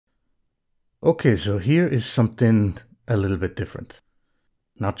Okay, so here is something a little bit different.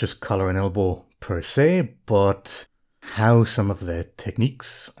 Not just collar and elbow per se, but how some of the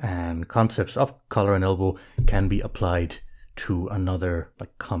techniques and concepts of collar and elbow can be applied to another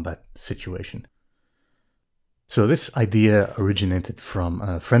combat situation. So this idea originated from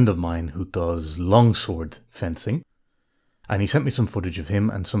a friend of mine who does longsword fencing, and he sent me some footage of him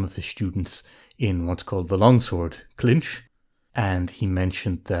and some of his students in what's called the longsword clinch, and he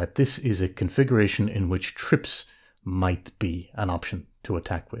mentioned that this is a configuration in which trips might be an option to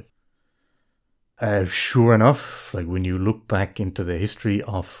attack with. Sure enough, when you look back into the history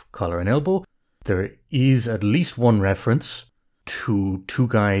of collar and elbow, there is at least one reference to two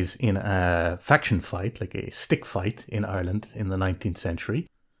guys in a faction fight, like a stick fight in Ireland in the 19th century.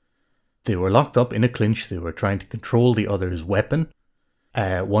 They were locked up in a clinch. They were trying to control the other's weapon.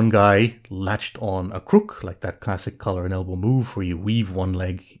 One guy latched on a crook, like that classic collar and elbow move where you weave one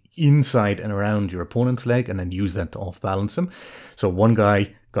leg inside and around your opponent's leg and then use that to off-balance him. So one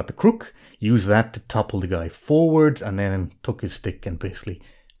guy got the crook, used that to topple the guy forward, and then took his stick and basically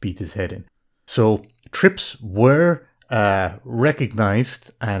beat his head in. So trips were a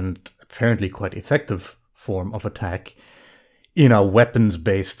recognized and apparently quite effective form of attack in a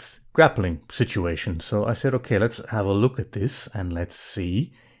weapons-based grappling situation. So I said, okay, let's have a look at this and let's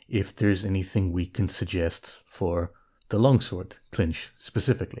see if there's anything we can suggest for the longsword clinch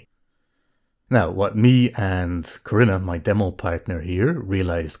specifically. Now, what me and Corinna, my demo partner here,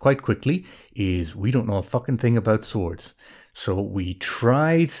 realized quite quickly is we don't know a fucking thing about swords. So we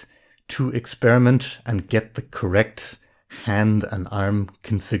tried to experiment and get the correct hand and arm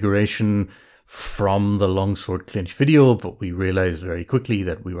configuration from the longsword clinch video, but we realized very quickly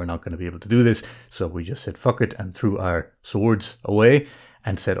that we were not going to be able to do this. So we just said fuck it and threw our swords away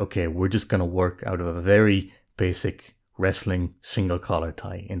and said, okay, we're just going to work out of a very basic wrestling single collar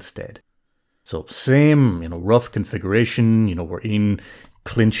tie instead. So same, rough configuration, we're in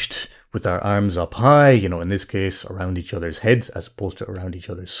clinched with our arms up high, in this case around each other's heads as opposed to around each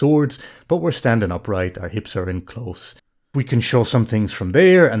other's swords, but we're standing upright, our hips are in close. We can show some things from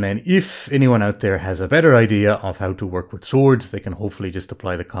there, and then if anyone out there has a better idea of how to work with swords, they can hopefully just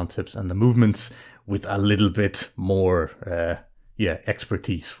apply the concepts and the movements with a little bit more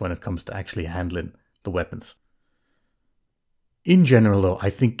expertise when it comes to actually handling the weapons. In general though, I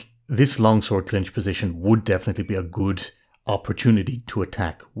think this longsword clinch position would definitely be a good opportunity to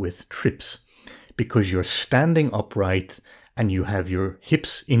attack with trips, because you're standing upright and you have your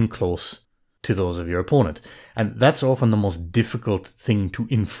hips in close to those of your opponent. And that's often the most difficult thing to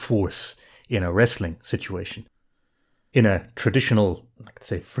enforce in a wrestling situation. In a traditional, let's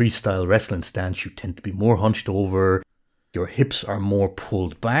say, freestyle wrestling stance, you tend to be more hunched over, your hips are more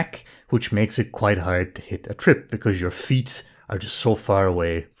pulled back, which makes it quite hard to hit a trip because your feet are just so far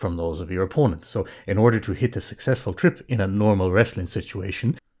away from those of your opponent. So in order to hit a successful trip in a normal wrestling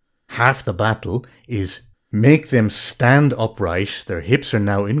situation, half the battle is make them stand upright, their hips are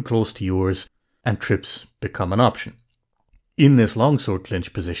now in close to yours, and trips become an option. In this longsword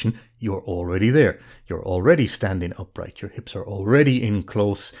clinch position, you're already there. You're already standing upright, your hips are already in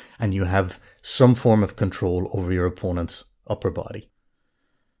close, and you have some form of control over your opponent's upper body.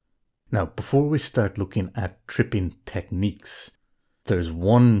 Now, before we start looking at tripping techniques, there's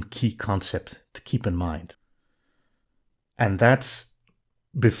one key concept to keep in mind. And that's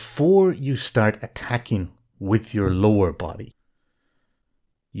before you start attacking with your lower body,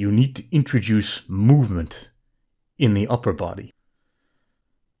 you need to introduce movement in the upper body.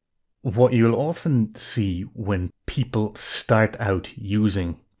 What you'll often see when people start out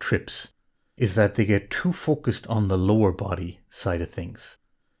using trips is that they get too focused on the lower body side of things.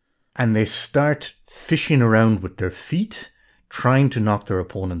 And they start fishing around with their feet, trying to knock their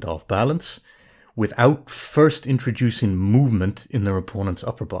opponent off balance, without first introducing movement in their opponent's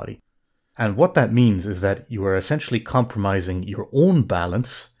upper body. And what that means is that you are essentially compromising your own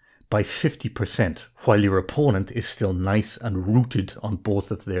balance by 50%, while your opponent is still nice and rooted on both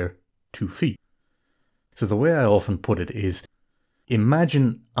of their 2 feet. So the way I often put it is,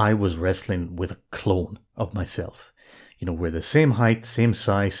 imagine I was wrestling with a clone of myself. We're the same height, same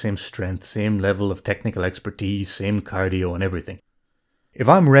size, same strength, same level of technical expertise, same cardio and everything. If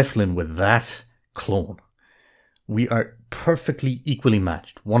I'm wrestling with that clone, we are perfectly equally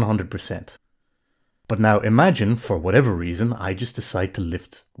matched, 100%. But now imagine, for whatever reason, I just decide to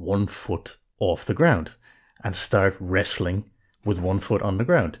lift 1 foot off the ground and start wrestling with 1 foot on the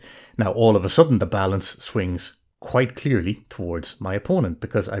ground. Now all of a sudden the balance swings quite clearly towards my opponent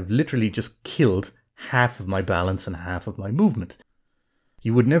because I've literally just killed half of my balance and half of my movement.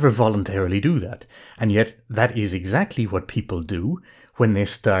 You would never voluntarily do that. And yet that is exactly what people do when they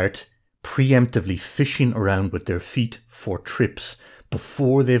start preemptively fishing around with their feet for trips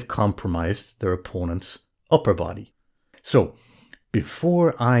before they've compromised their opponent's upper body. So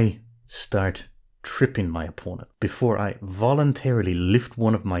before I start tripping my opponent, before I voluntarily lift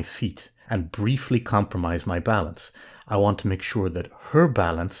one of my feet and briefly compromise my balance, I want to make sure that her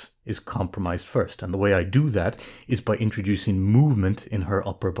balance is compromised first. And the way I do that is by introducing movement in her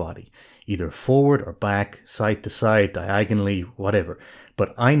upper body, either forward or back, side to side, diagonally, whatever.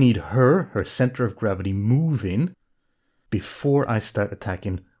 But I need her center of gravity moving before I start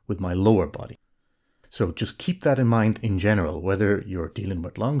attacking with my lower body. So just keep that in mind in general, whether you're dealing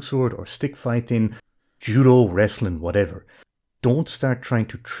with longsword or stick fighting, judo, wrestling, whatever. Don't start trying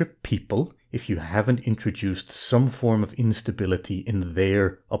to trip people if you haven't introduced some form of instability in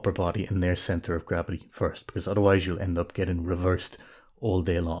their upper body and their center of gravity first, because otherwise you'll end up getting reversed all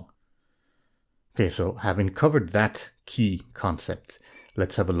day long. Okay, so having covered that key concept,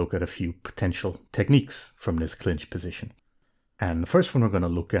 let's have a look at a few potential techniques from this clinch position. And the first one we're going to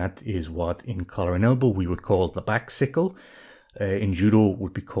look at is what in collar and elbow we would call the back sickle. In judo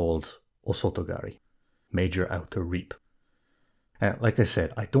would be called osotogari, major outer reap. Like I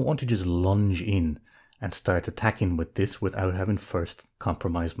said, I don't want to just lunge in and start attacking with this without having first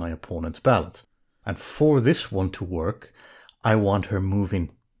compromised my opponent's balance. And for this one to work, I want her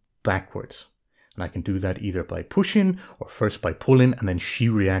moving backwards. And I can do that either by pushing or first by pulling, and then she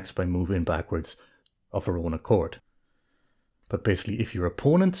reacts by moving backwards of her own accord. But basically, if your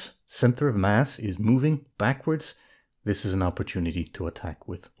opponent's center of mass is moving backwards, this is an opportunity to attack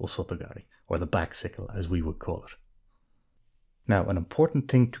with osotogari, or the back sickle as we would call it. Now, an important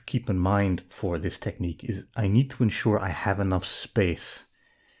thing to keep in mind for this technique is I need to ensure I have enough space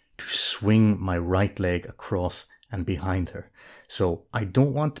to swing my right leg across and behind her. So I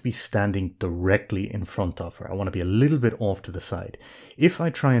don't want to be standing directly in front of her. I want to be a little bit off to the side. If I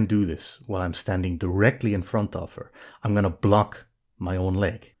try and do this while I'm standing directly in front of her, I'm going to block my own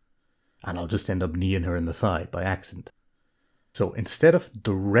leg. And I'll just end up kneeing her in the thigh by accident. So instead of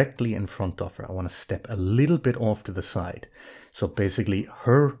directly in front of her, I want to step a little bit off to the side. So basically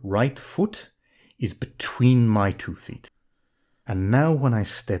her right foot is between my 2 feet. And now when I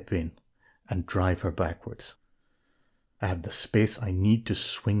step in and drive her backwards, I have the space I need to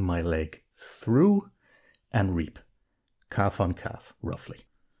swing my leg through and reap, calf on calf, roughly.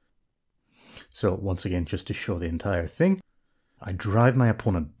 So once again, just to show the entire thing, I drive my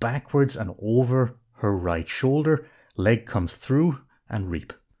opponent backwards and over her right shoulder, leg comes through and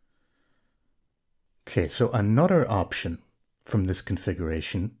reap. Okay, so another option from this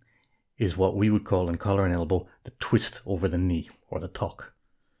configuration is what we would call in collar and elbow the twist over the knee, or the tuck.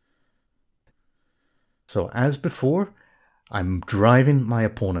 So as before, I'm driving my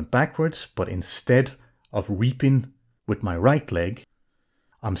opponent backwards, but instead of reaping with my right leg,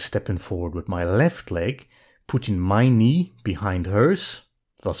 I'm stepping forward with my left leg, putting my knee behind hers,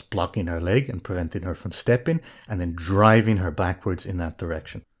 thus blocking her leg and preventing her from stepping, and then driving her backwards in that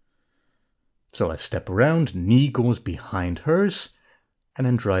direction. So I step around, knee goes behind hers, and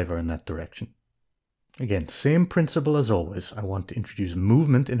then drive her in that direction. Again, same principle as always. I want to introduce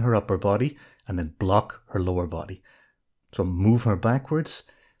movement in her upper body and then block her lower body. So move her backwards,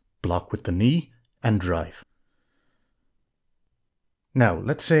 block with the knee, and drive. Now,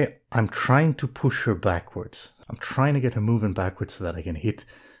 let's say I'm trying to push her backwards. I'm trying to get her moving backwards so that I can hit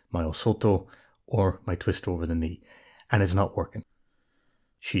my osoto or my twist over the knee. And it's not working.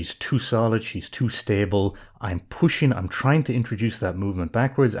 She's too solid, she's too stable. I'm pushing, I'm trying to introduce that movement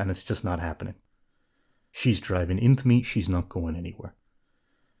backwards, and it's just not happening. She's driving into me, she's not going anywhere.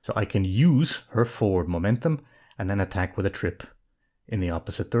 So I can use her forward momentum and then attack with a trip in the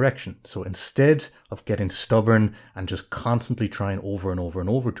opposite direction. So instead of getting stubborn and just constantly trying over and over and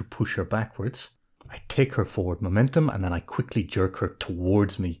over to push her backwards, I take her forward momentum and then I quickly jerk her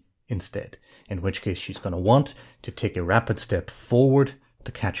towards me instead. In which case she's going to want to take a rapid step forward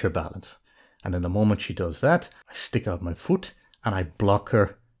to catch her balance. And in the moment she does that, I stick out my foot and I block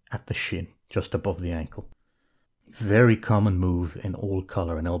her at the shin, just above the ankle. Very common move in old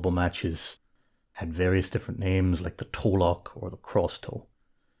collar and elbow matches. Had various different names like the toe lock or the cross toe.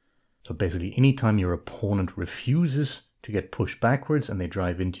 So basically anytime your opponent refuses to get pushed backwards and they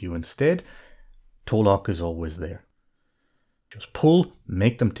drive into you instead, toe lock is always there. Just pull,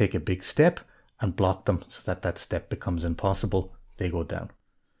 make them take a big step and block them so that that step becomes impossible. They go down.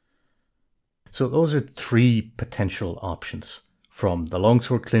 So those are 3 potential options from the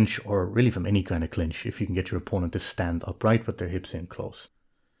longsword clinch, or really from any kind of clinch, if you can get your opponent to stand upright with their hips in close.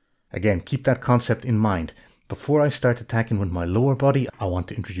 Again, keep that concept in mind. Before I start attacking with my lower body, I want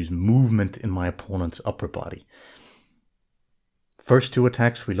to introduce movement in my opponent's upper body. First two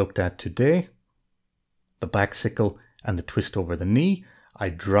attacks we looked at today, the back sickle and the twist over the knee. I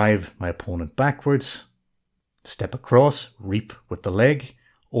drive my opponent backwards, step across, reap with the leg,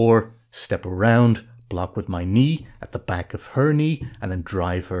 or step around, block with my knee at the back of her knee, and then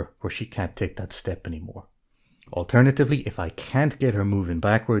drive her where she can't take that step anymore. Alternatively, if I can't get her moving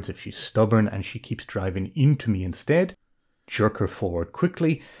backwards, if she's stubborn and she keeps driving into me instead, jerk her forward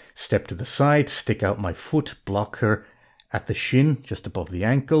quickly, step to the side, stick out my foot, block her at the shin just above the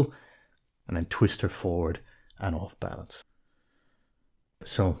ankle, and then twist her forward and off balance.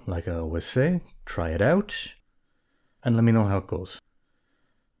 So, like I always say, try it out and let me know how it goes.